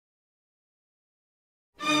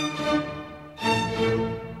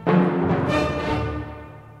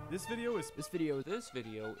This video is video. This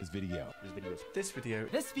video is video. This video is This video.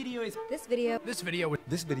 This video is This video. this video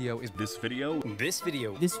This video is this video. this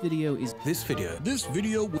video This video is this video. this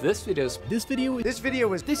video. This video is This video is this video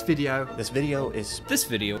is this video. this video is this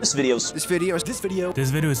video this videos. This video is this video.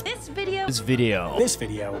 This video is This video. this video. This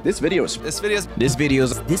video. This videos. This video is This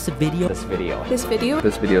videos. This video. This video. This video.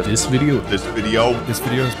 This video. This video. this video. This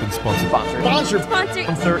video has been sponsored. Sponsored. Sponsored.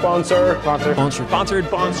 Sponsor. Sponsor. Sponsor. Sponsored.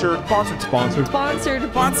 Sponsored. Sponsored. Sponsored. Sponsored.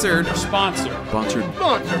 Sponsored. Sponsored. Sponsored.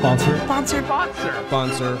 Sponsored.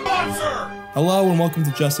 Sponsor. Hello and welcome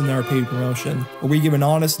to Just Another Paid Promotion, where we give an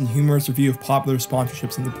honest and humorous review of popular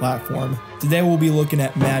sponsorships on the platform. Today we'll be looking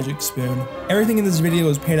at Magic Spoon. Everything in this video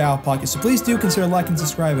is paid out of pocket, so please do consider liking and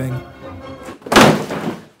subscribing.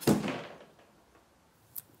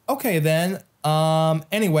 Okay then,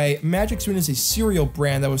 anyway, Magic Spoon is a cereal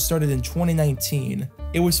brand that was started in 2019.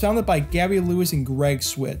 It was founded by Gabby Lewis and Greg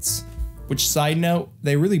Switz, which, side note,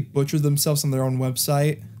 they really butchered themselves on their own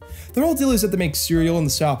website. Their whole deal is that they make cereal in the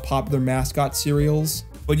style of popular mascot cereals,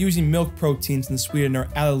 but using milk proteins and sweetener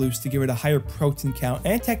allulose to give it a higher protein count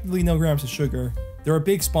and technically no grams of sugar. They're a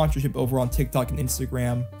big sponsorship over on TikTok and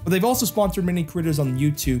Instagram, but they've also sponsored many creators on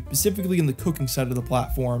YouTube, specifically in the cooking side of the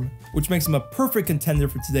platform, which makes them a perfect contender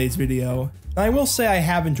for today's video. And I will say I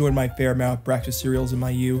have enjoyed my fair amount of breakfast cereals in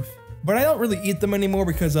my youth, but I don't really eat them anymore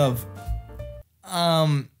because of,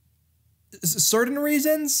 certain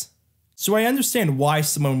reasons. So I understand why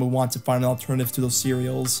someone would want to find an alternative to those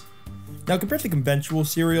cereals. Now, compared to conventional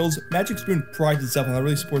cereals, Magic Spoon prides itself on how it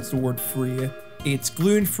really supports the word free. It's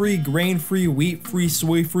gluten-free, grain-free, wheat-free,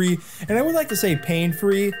 soy-free, and I would like to say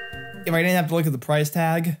pain-free if I didn't have to look at the price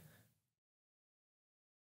tag.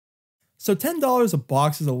 So $10 a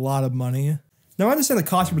box is a lot of money. Now, I understand the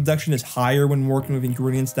cost of production is higher when working with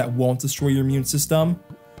ingredients that won't destroy your immune system,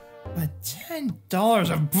 but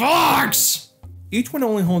 $10 a box! Each one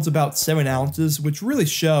only holds about 7 ounces, which really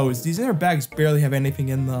shows these inner bags barely have anything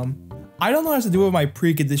in them. I don't know what to do with my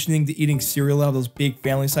preconditioning to eating cereal out of those big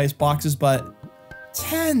family-sized boxes, but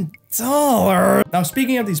 $10! Now,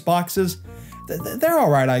 speaking of these boxes, they're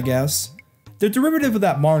alright, I guess. They're derivative of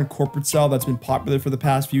that modern corporate style that's been popular for the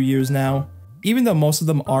past few years now. Even though most of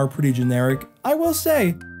them are pretty generic, I will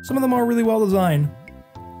say, some of them are really well designed.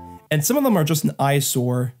 And some of them are just an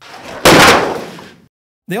eyesore.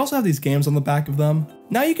 They also have these games on the back of them.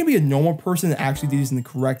 Now you can be a normal person and actually do these in the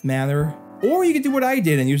correct manner, or you can do what I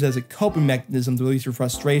did and use it as a coping mechanism to release your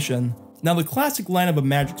frustration. Now the classic lineup of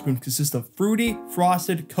Magic Spoon consists of fruity,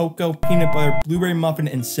 frosted, cocoa, peanut butter, blueberry muffin,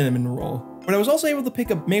 and cinnamon roll. But I was also able to pick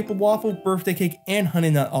up maple waffle, birthday cake, and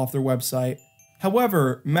honey nut off their website.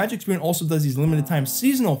 However, Magic Spoon also does these limited time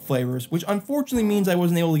seasonal flavors, which unfortunately means I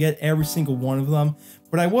wasn't able to get every single one of them,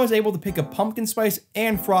 but I was able to pick up pumpkin spice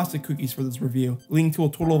and frosted cookies for this review, leading to a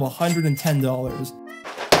total of $110.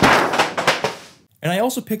 And I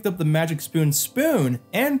also picked up the Magic Spoon spoon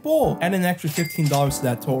and bowl at an extra $15 to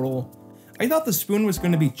that total. I thought the spoon was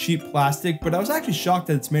going to be cheap plastic, but I was actually shocked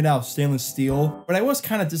that it's made out of stainless steel, but I was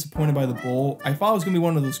kind of disappointed by the bowl. I thought it was going to be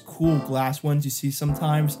one of those cool glass ones you see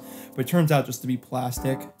sometimes, but it turns out just to be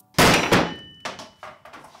plastic.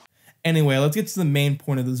 Anyway, let's get to the main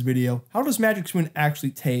point of this video. How does Magic Spoon actually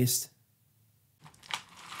taste?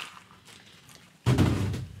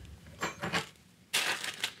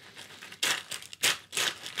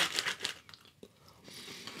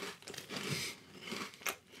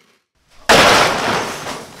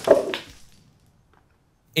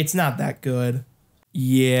 It's not that good.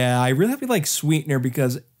 Yeah, I really have to like sweetener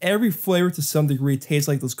because every flavor to some degree tastes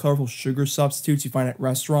like those colorful sugar substitutes you find at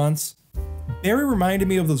restaurants. Berry reminded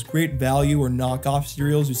me of those great value or knockoff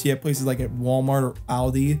cereals you see at places like at Walmart or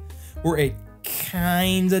Aldi, where it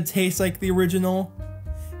kinda tastes like the original.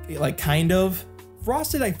 Like kind of.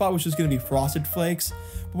 Frosted I thought was just gonna be Frosted Flakes,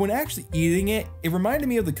 but when actually eating it, it reminded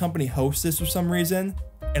me of the company Hostess for some reason,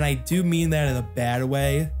 and I do mean that in a bad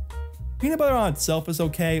way. Peanut butter on itself is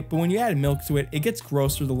okay, but when you add milk to it, it gets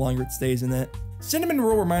grosser the longer it stays in it. Cinnamon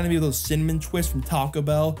roll reminded me of those cinnamon twists from Taco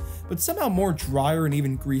Bell, but somehow more drier and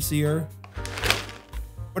even greasier.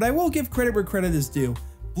 But I will give credit where credit is due.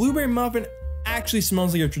 Blueberry muffin actually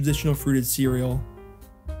smells like a traditional fruited cereal.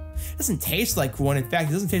 It doesn't taste like one, in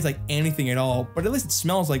fact it doesn't taste like anything at all, but at least it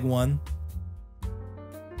smells like one.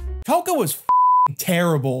 Cocoa was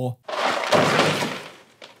terrible.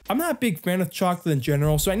 I'm not a big fan of chocolate in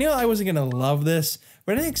general, so I knew I wasn't gonna love this,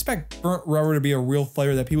 but I didn't expect burnt rubber to be a real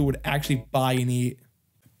flavor that people would actually buy and eat.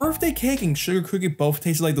 Birthday cake and sugar cookie both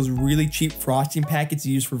tasted like those really cheap frosting packets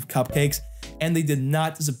you use for cupcakes, and they did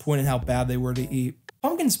not disappoint in how bad they were to eat.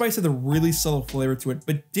 Pumpkin spice had a really subtle flavor to it,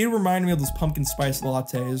 but did remind me of those pumpkin spice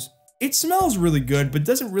lattes. It smells really good, but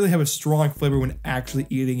doesn't really have a strong flavor when actually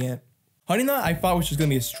eating it. Honey Nut I thought was just gonna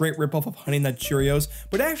be a straight ripoff of Honey Nut Cheerios,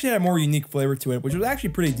 but it actually had a more unique flavor to it, which was actually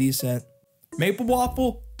pretty decent. Maple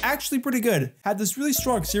Waffle, actually pretty good. Had this really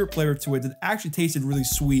strong syrup flavor to it that actually tasted really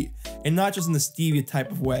sweet, and not just in the stevia type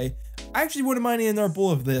of way. I actually wouldn't mind eating another bowl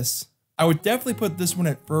of this. I would definitely put this one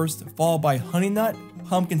at first, followed by Honey Nut,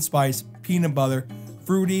 Pumpkin Spice, Peanut Butter,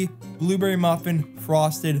 Fruity, Blueberry Muffin,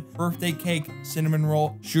 Frosted, Birthday Cake, Cinnamon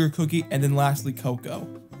Roll, Sugar Cookie, and then lastly Cocoa.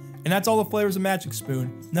 And that's all the flavors of Magic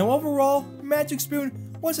Spoon. Now overall, Magic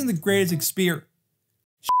Spoon wasn't the greatest experience.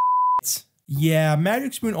 Yeah,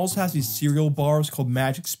 Magic Spoon also has these cereal bars called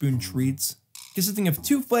Magic Spoon Treats, consisting of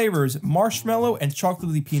 2 flavors, marshmallow and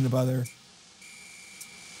chocolatey peanut butter.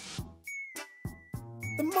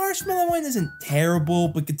 The marshmallow one isn't terrible,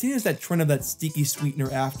 but continues that trend of that sticky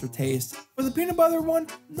sweetener aftertaste. But the peanut butter one,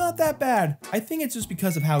 not that bad. I think it's just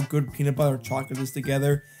because of how good peanut butter and chocolate is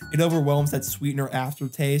together, it overwhelms that sweetener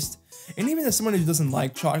aftertaste. And even as someone who doesn't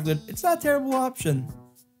like chocolate, it's not a terrible option.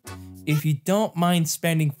 If you don't mind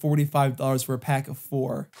spending $45 for a pack of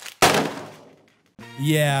 4.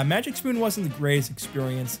 Yeah, Magic Spoon wasn't the greatest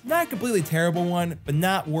experience. Not a completely terrible one, but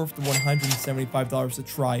not worth the $175 to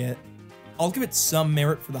try it. I'll give it some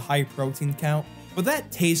merit for the high protein count, but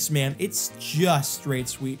that taste, man, it's just straight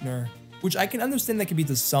sweetener. Which I can understand that can be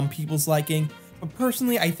to some people's liking, but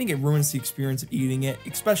personally I think it ruins the experience of eating it,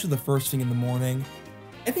 especially the first thing in the morning.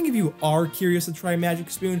 I think if you are curious to try Magic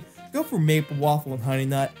Spoon, go for Maple Waffle and Honey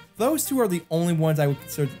Nut. Those 2 are the only ones I would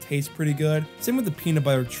consider to taste pretty good. Same with the peanut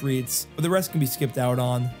butter treats, but the rest can be skipped out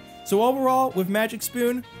on. So overall, with Magic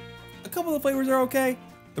Spoon, a couple of flavors are okay.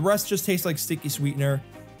 The rest just taste like sticky sweetener.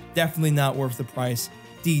 Definitely not worth the price.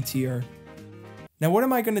 D tier. Now what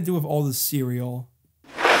am I going to do with all this cereal?